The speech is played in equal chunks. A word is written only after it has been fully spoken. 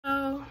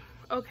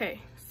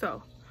Okay,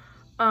 so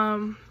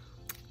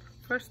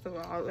first of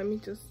all, let me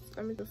just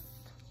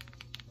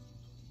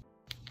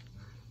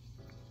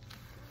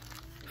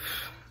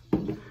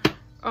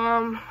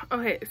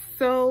okay,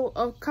 so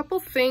a couple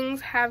things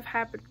have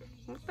happened.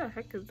 What the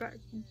heck is that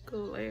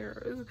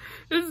glare?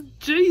 It's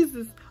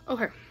Jesus.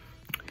 Okay,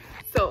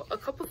 so a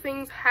couple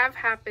things have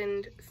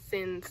happened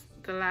since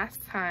the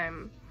last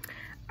time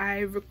I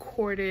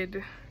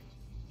recorded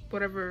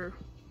whatever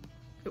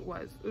it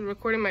was,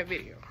 recording my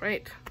video,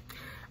 right?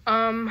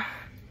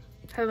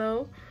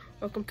 Hello,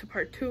 welcome to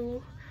part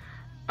 2.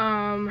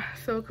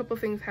 So a couple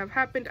things have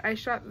happened. I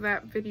shot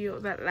that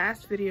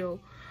last video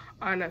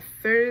on a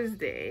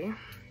Thursday,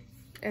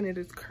 and it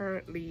is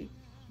currently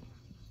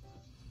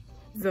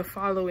the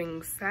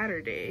following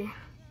Saturday.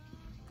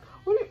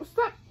 What's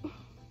that?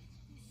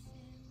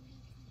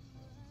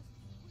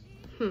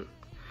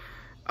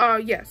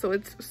 Yeah, so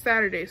it's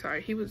Saturday.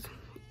 Sorry, he was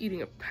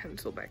eating a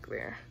pencil back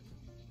there.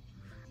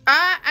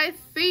 I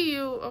see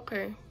you.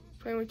 Okay,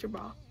 playing with your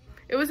ball.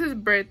 It was his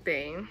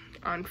birthday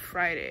on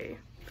Friday,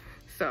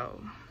 so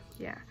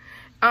yeah.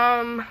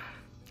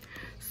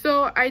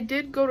 So I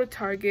did go to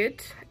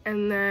Target,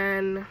 and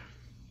then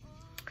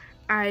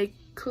I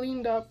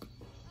cleaned up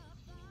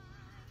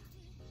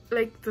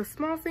like the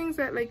small things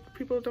that like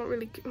people don't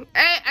really.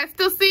 Hey, I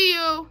still see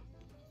you.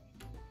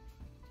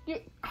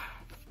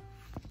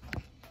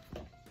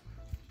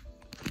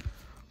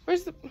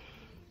 Where's the?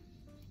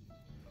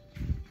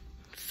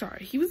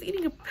 Sorry, he was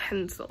eating a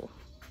pencil.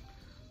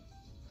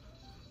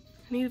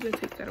 I needed to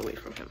take that away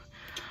from him.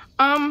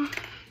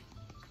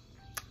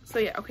 So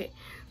yeah, okay.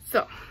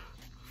 So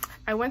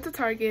I went to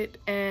Target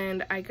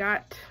and I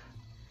got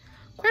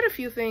quite a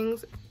few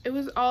things. It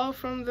was all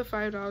from the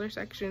 $5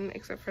 section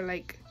except for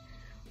like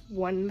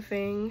one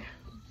thing,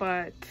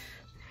 but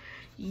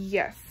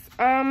yes.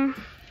 So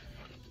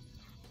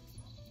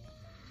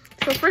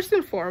first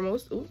and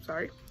foremost,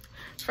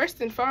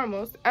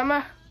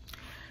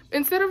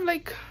 instead of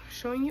like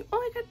showing you, oh,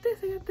 I got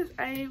this,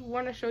 I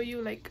want to show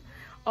you like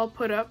all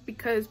put up,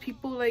 because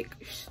people like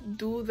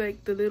do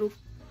like the little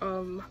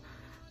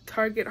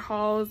Target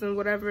hauls and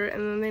whatever,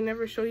 and then they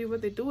never show you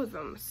what they do with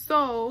them.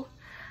 So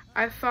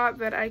I thought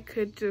that I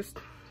could just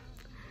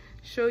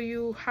show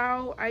you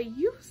how I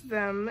use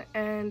them,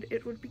 and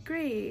it would be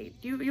great.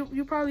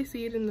 You'll probably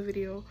see it in the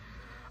video.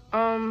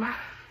 The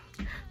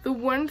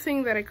one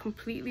thing that I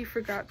completely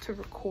forgot to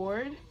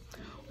record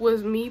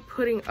was me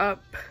putting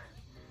up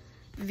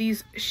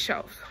these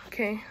shelves.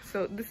 Okay,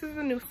 so this is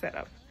the new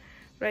setup,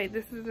 right?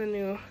 This is the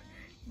new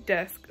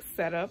desk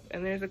setup,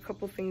 and there's a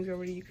couple things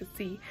already you can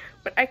see,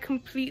 but I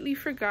completely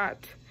forgot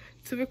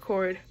to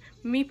record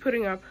me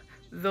putting up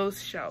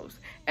those shelves.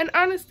 And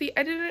honestly,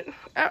 I'm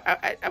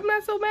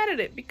not so mad at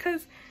it,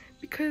 because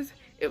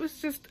it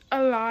was just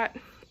a lot,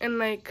 and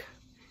like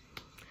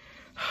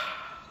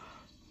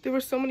there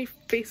were so many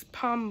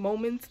facepalm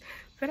moments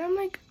that I'm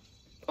like,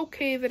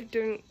 okay, that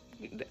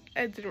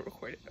I didn't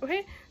record it.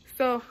 Okay,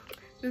 so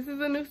this is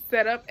a new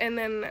setup, and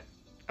then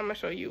I'm gonna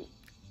show you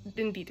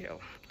in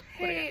detail.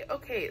 Hey,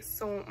 okay,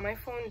 so my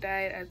phone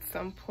died at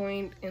some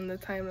point in the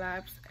time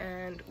lapse,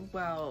 and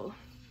well,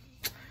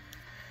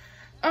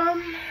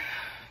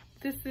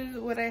 this is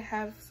what I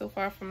have so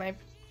far for my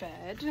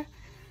bed.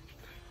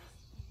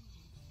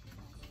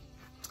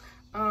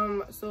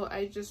 So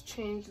I just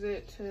changed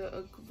it to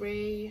a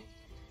gray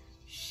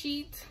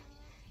sheet,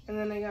 and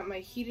then I got my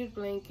heated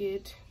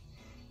blanket,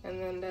 and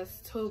then that's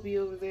Toby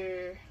over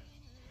there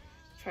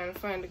trying to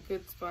find a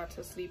good spot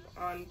to sleep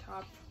on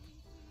top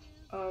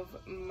of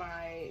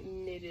my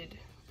knitted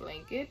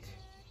blanket.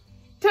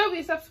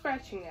 Toby, stop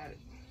scratching at it.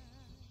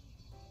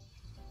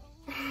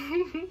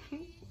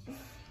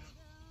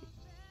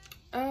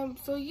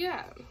 So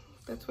yeah,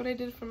 that's what I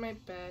did for my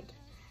bed,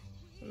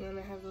 and then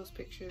I have those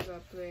pictures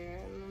up there,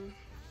 and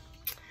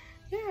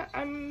yeah,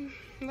 I'm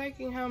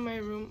liking how my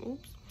room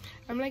looks.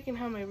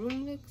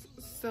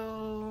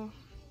 So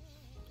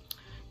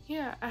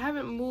yeah, I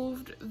haven't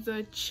moved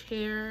the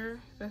chair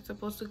that's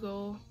supposed to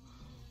go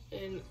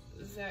in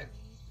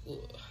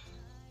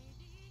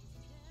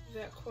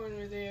that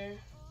corner there,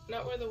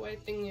 not where the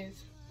white thing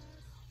is,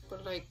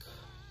 but like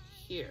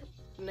here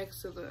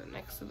next to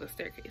the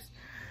staircase,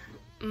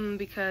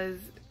 because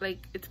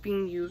like it's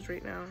being used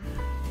right now.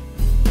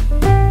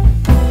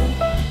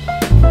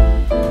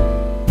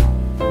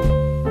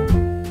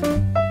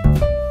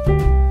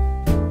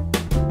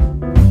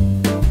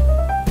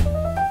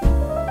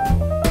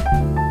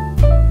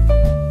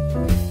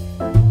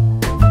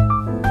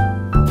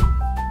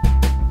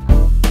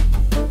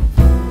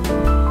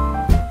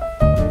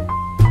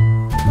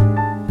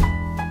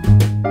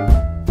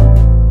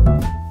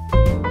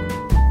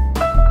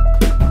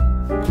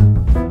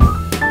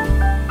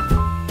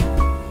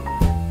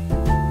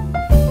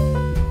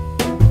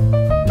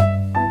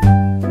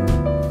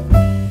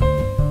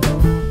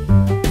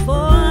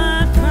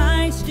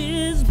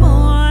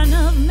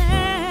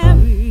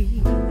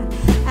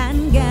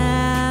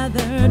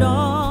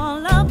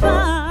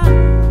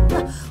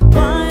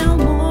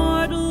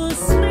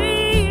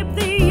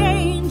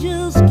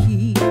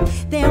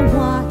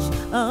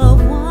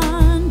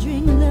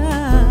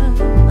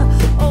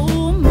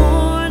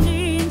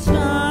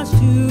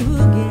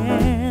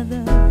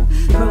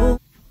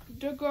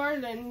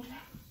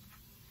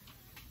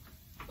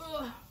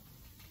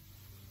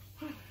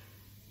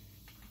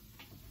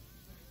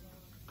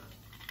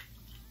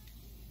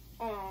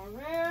 Oh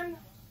man,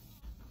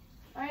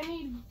 I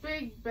need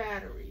big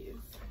batteries.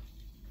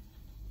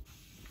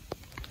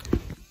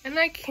 And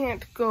I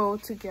can't go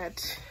to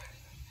get,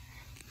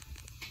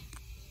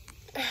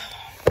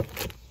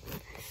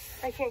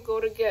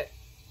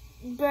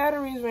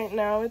 batteries right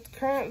now. It's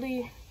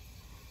currently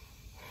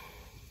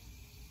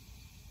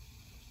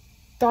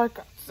dark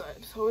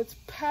outside, so it's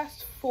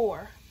past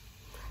 4.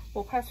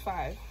 Well, past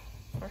 5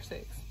 or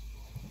 6.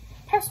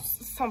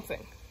 Past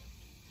something.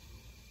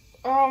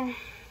 So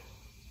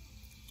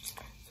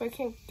I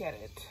can't get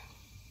it.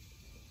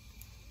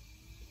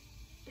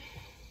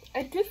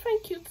 I did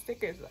find cute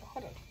stickers though.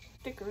 Hold on.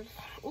 Stickers.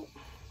 Ooh,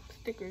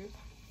 stickers.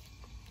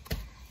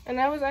 And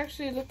I was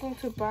actually looking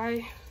to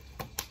buy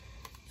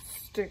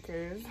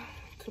stickers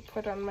to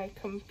put on my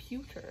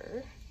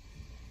computer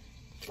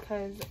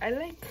because I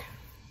like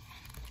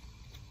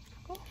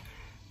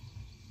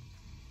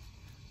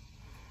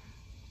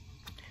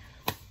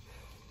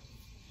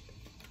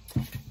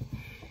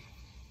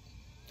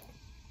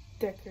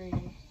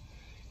decorating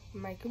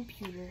my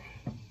computer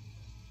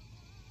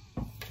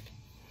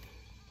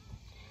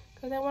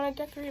because I want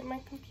to decorate my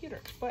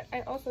computer, but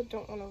I also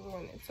don't want to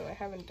ruin it, so I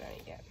haven't done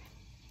it yet.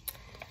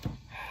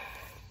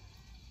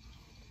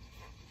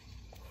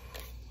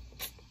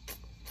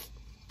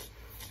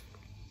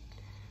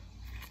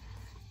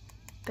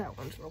 That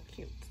one's real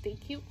cute. Stay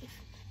cute.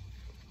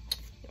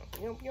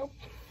 Yup.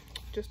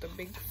 Just a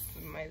big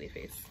smiley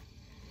face.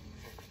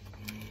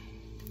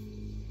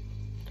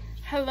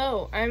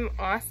 Hello, I'm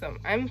awesome.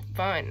 I'm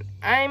fun.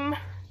 I'm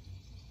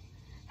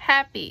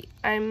happy.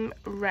 I'm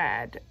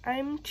rad.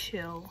 I'm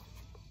chill.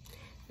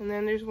 And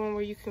then there's one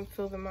where you can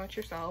fill them out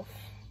yourself.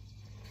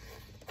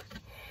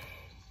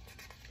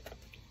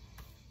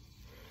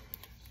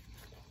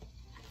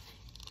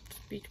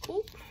 Speech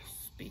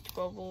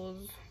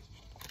bubbles.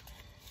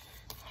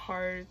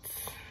 Hearts.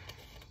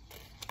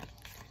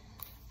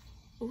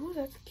 Ooh,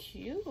 that's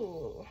cute.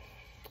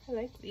 I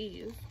like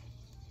these.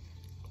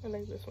 I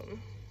like this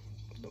one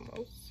the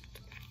most.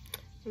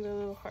 And the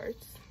little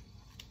hearts.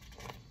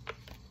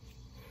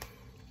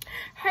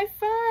 High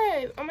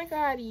five! Oh my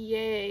god,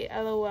 yay,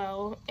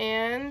 LOL.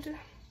 And,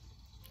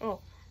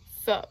 oh,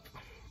 sup.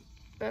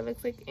 That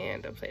looks like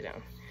and upside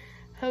down.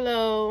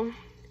 Hello.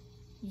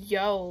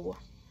 Yo.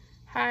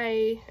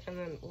 Hi. And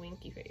then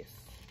winky face.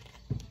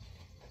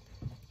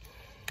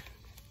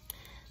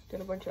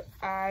 Then a bunch of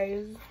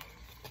eyes.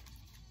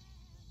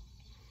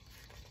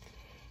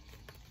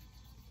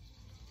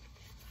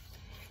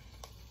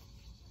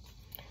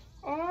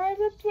 Oh, I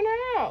ripped one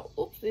out.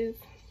 Oopsies.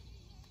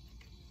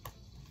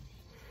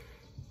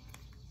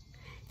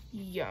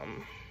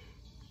 Yum.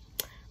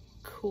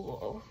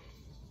 Cool.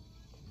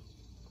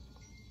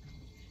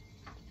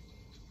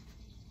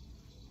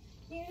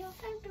 You don't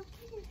have to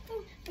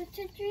it's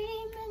a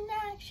dream in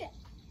action.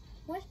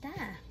 What's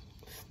that?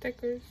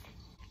 Stickers.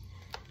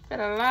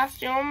 Better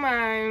lost your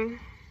mind.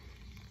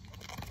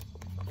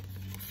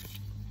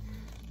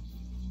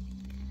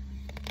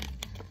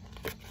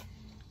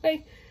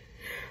 Like,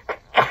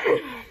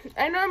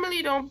 I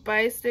normally don't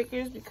buy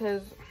stickers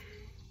because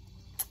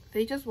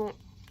they just won't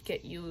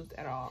get used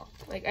at all.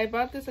 Like, I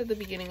bought this at the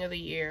beginning of the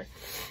year.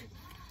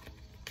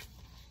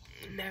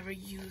 Never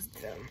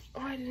used them.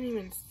 Oh, I didn't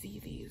even see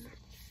these.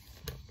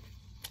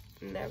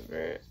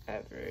 Never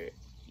ever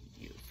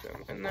used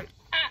them. And then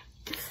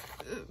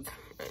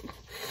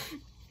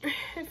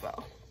it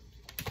fell.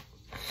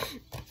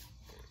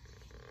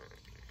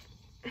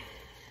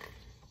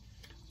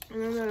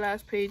 And then the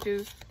last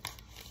pages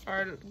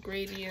are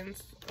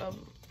gradients of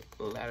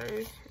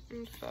letters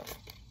and stuff.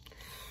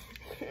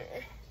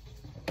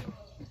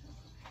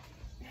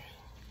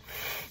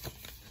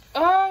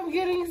 Oh, I'm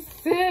getting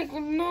sick.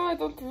 No, I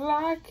don't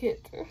like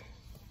it.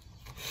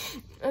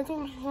 I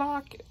don't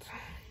like it.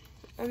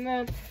 And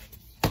then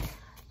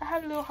I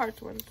have little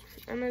heart ones,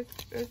 and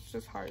it's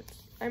just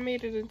hearts. I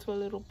made it into a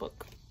little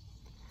book.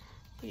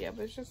 But yeah,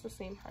 but it's just the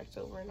same hearts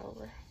over and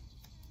over.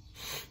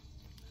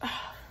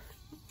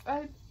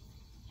 I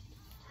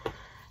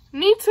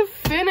need to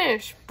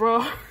finish,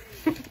 bro.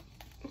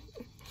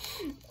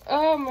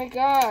 Oh my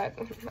god,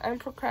 I'm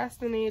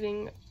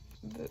procrastinating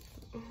this.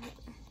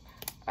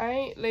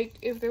 Like,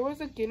 if there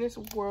was a Guinness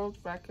World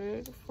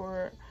Record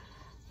for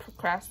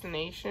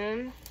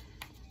procrastination,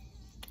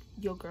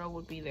 your girl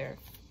would be there,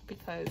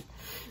 because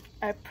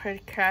I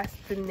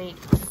procrastinate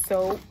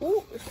so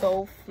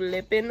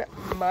flippin'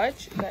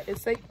 much that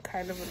it's like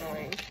kind of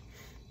annoying.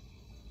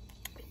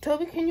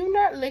 Toby, can you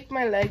not lick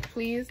my leg,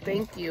 please?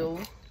 Thank you.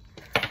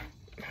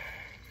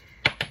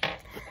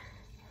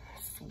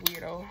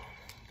 Weirdo.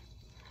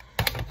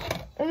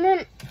 And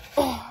then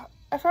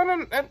I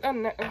found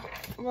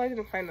well, I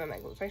didn't find the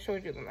necklace. I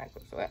showed you the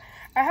necklace. So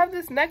I have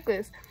this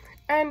necklace,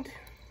 and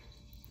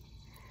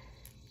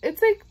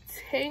it's like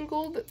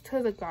tangled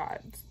to the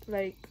gods.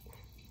 Like,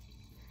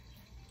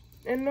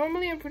 and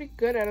normally I'm pretty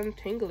good at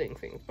untangling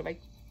things, but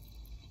like,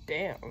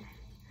 damn.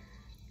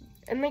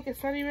 And like,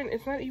 it's not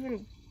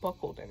even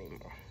buckled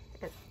anymore.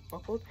 Like,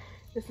 buckled.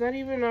 It's not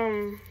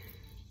even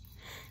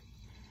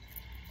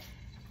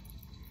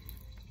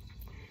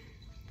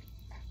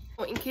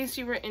in case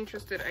you were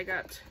interested, I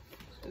got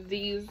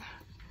these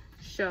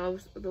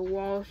shelves, the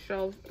wall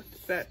shelves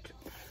set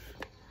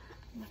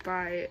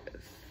by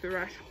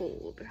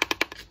Threshold.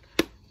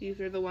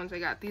 These are the ones I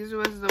got. These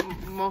was the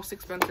most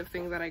expensive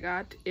thing that I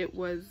got. It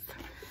was,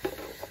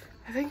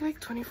 I think,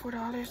 like $24,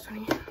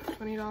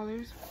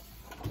 $20.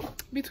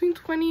 Between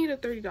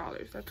 $20 to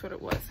 $30, that's what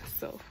it was.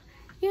 So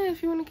yeah,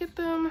 if you want to get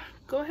them,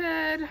 go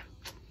ahead.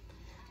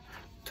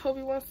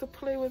 Toby wants to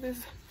play with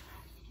his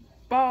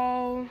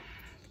ball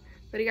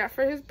that he got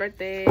for his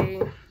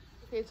birthday.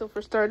 Okay, so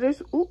for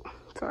starters,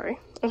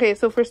 okay,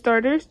 so for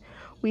starters,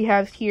 we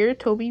have here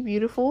Toby,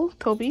 beautiful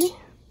Toby.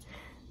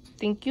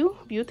 Thank you,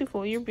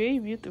 beautiful. You're very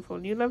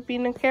beautiful. You love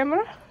being on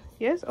camera?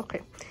 Yes. Okay.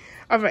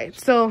 All right.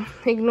 So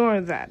ignore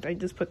that. I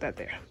just put that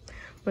there.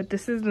 But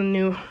this is the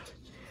new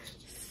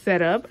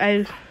setup.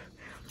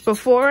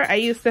 Before I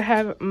used to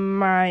have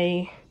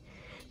my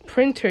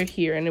printer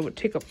here, and it would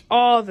take up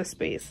all the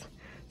space.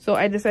 So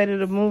I decided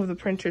to move the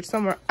printer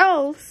somewhere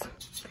else,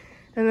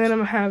 and then I'm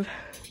gonna have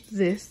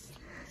this,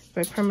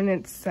 my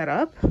permanent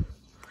setup.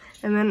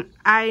 And then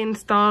I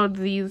installed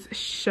these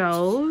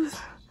shelves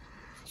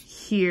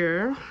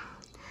here.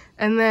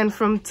 And then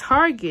from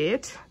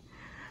Target,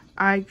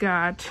 I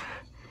got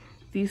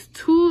these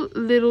two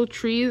little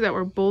trees that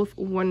were both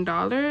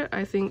 $1.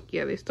 I think,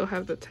 yeah, they still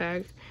have the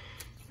tag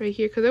right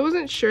here, because I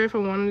wasn't sure if I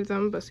wanted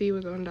them, but see, it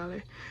was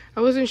 $1. I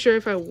wasn't sure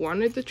if I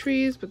wanted the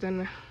trees, but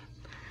then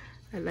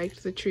I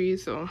liked the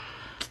trees, so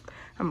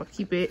I'm gonna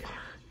keep it.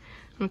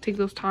 I'm gonna take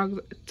those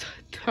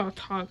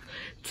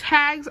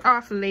tags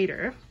off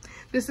later.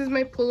 This is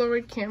my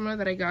Polaroid camera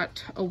that I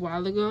got a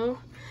while ago,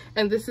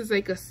 and this is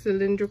like a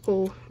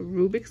cylindrical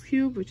Rubik's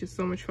Cube, which is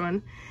so much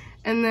fun.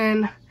 And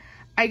then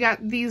I got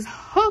these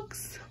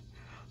hooks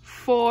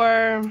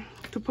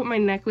to put my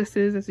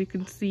necklaces, as you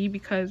can see,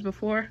 because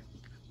before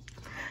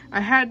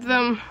I had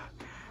them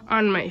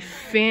on my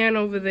fan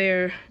over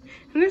there,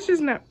 and it's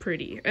just not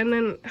pretty. And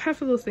then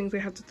half of those things I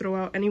have to throw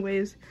out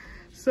anyways,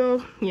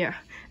 so yeah.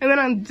 And then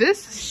on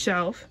this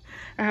shelf,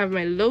 I have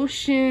my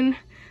lotion,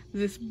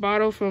 this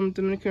bottle from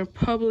Dominican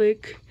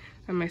Republic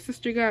that my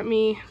sister got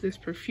me, this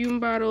perfume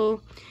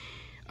bottle,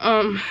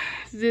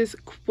 this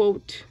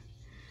quote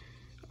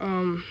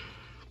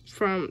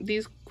from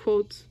these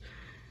quotes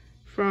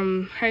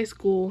from high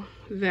school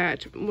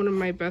that one of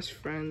my best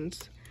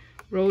friends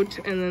wrote,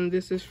 and then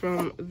this is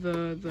from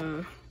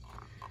the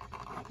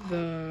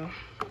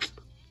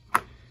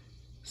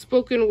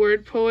spoken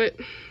word poet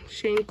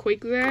Shane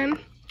Quakezan.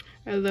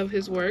 I love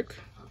his work.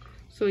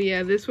 So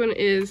yeah, this one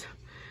is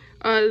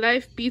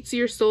life beats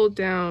your soul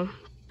down,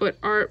 but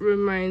art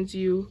reminds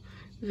you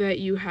that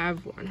you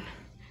have one.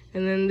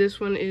 And then this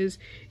one is,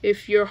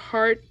 if your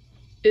heart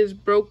is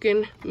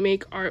broken,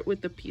 make art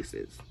with the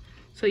pieces.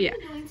 So yeah. What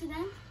are you doing to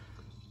them?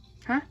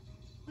 Huh?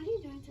 What are you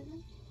doing to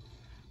them?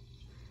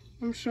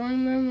 I'm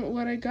showing them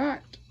what I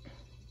got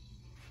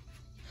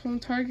from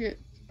Target.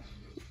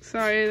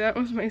 Sorry, that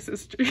was my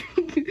sister. And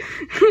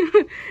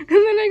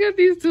then I got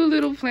these two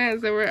little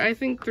plants that were, I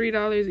think,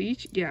 $3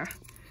 each. Yeah,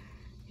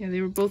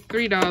 they were both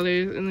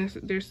 $3, and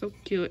they're so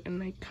cute and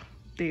like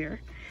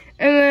there.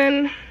 And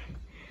then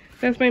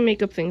that's my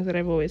makeup things that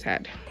I've always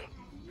had.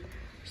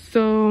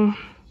 So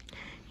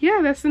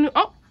yeah, that's the new.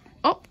 Oh,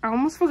 I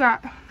almost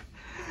forgot.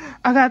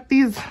 I got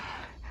these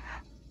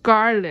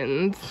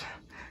garlands.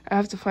 I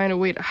have to find a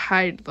way to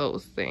hide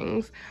those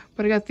things,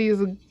 but I got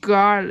these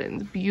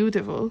garlands,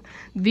 beautiful.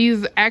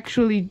 These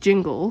actually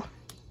jingle.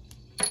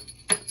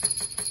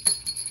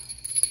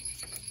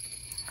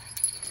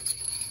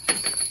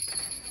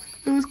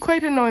 It was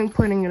quite annoying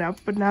putting it up,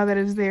 but now that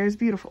it's there, it's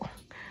beautiful.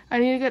 I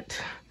need to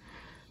get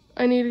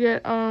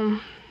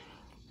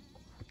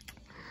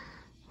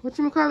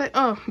whatchamacallit?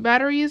 Oh,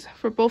 batteries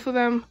for both of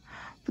them,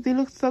 but they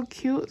look so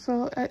cute,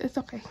 so it's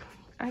okay.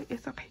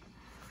 It's okay.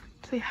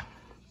 So yeah,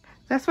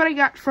 that's what I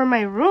got for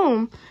my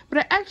room, but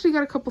I actually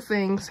got a couple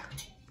things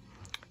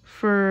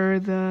for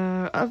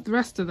the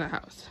rest of the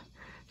house.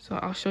 So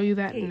I'll show you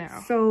that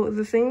now. So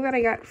the thing that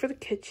I got for the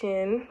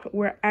kitchen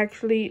were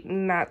actually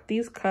not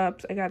these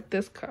cups. I got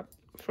this cup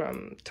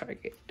from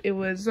Target. It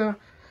was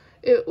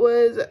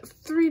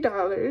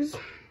 $3.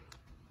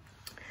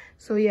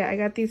 So yeah, I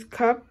got this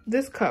cup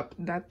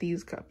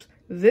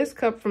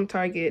from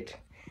Target,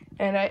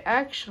 and I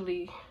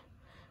actually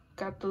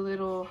got the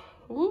little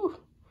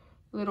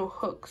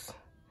hooks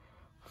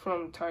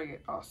from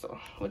Target also,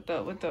 with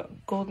the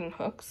golden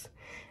hooks.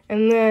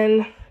 And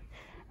then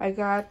I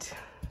got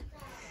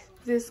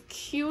this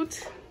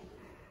cute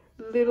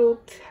little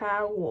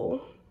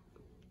towel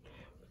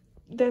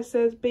that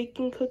says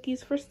baking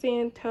cookies for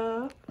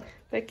Santa,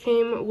 that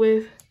came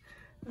with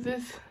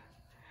this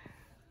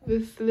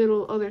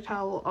little other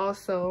towel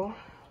also.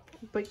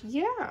 But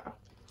yeah,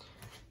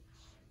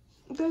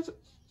 that's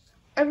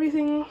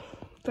everything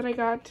that I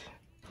got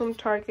from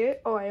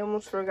Target. Oh, I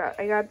almost forgot.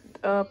 I got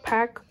a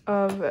pack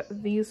of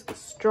these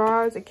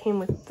straws. It came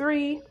with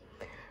 3.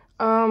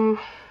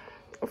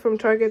 From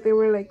Target, they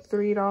were like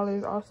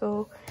 $3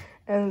 also.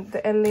 And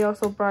they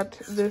also brought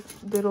this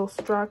little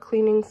straw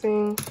cleaning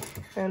thing,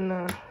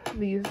 and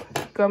these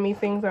gummy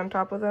things on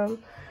top of them.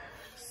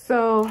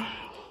 So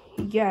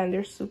yeah, and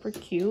they're super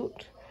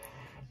cute.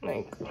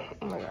 Like,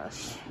 oh my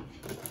gosh.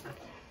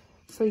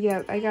 So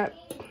yeah, I got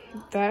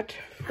that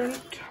from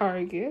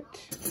Target.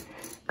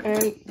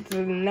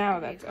 And now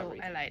that's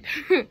everything. I lied.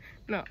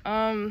 No,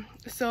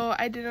 so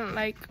I didn't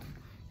like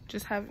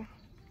just having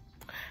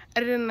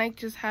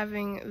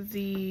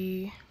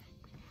the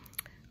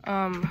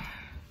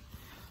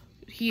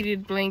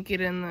heated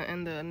blanket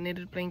and the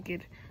knitted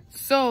blanket.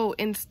 So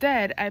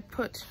instead I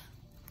put,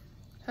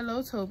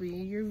 hello Toby,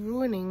 you're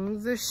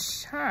ruining the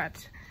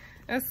shot.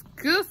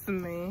 Excuse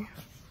me.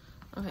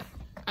 Okay,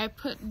 I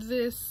put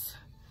this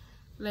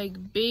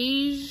like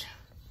beige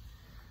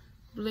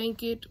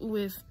blanket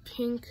with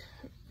pink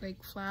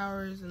like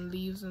flowers and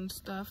leaves and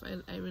stuff.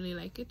 I really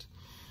like it.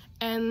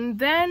 And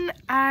then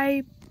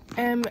I'm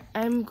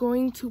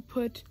going to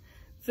put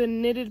the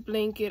knitted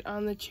blanket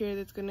on the chair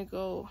that's gonna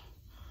go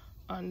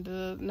on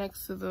the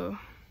next to the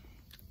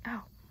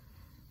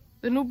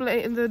the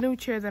new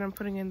chair that I'm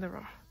putting in the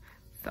room.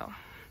 So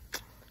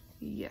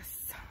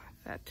yes,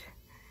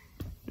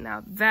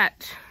 now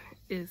that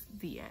is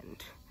the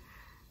end.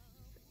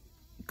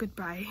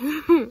 Goodbye.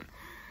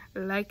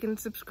 Like and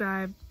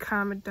subscribe,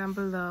 comment down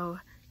below.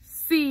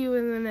 See you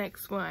in the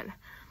next one.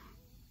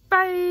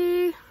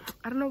 Bye.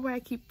 I don't know why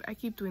I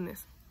keep doing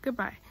this.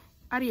 Goodbye.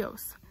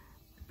 Adios.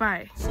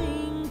 Bye.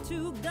 Sing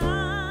to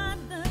God.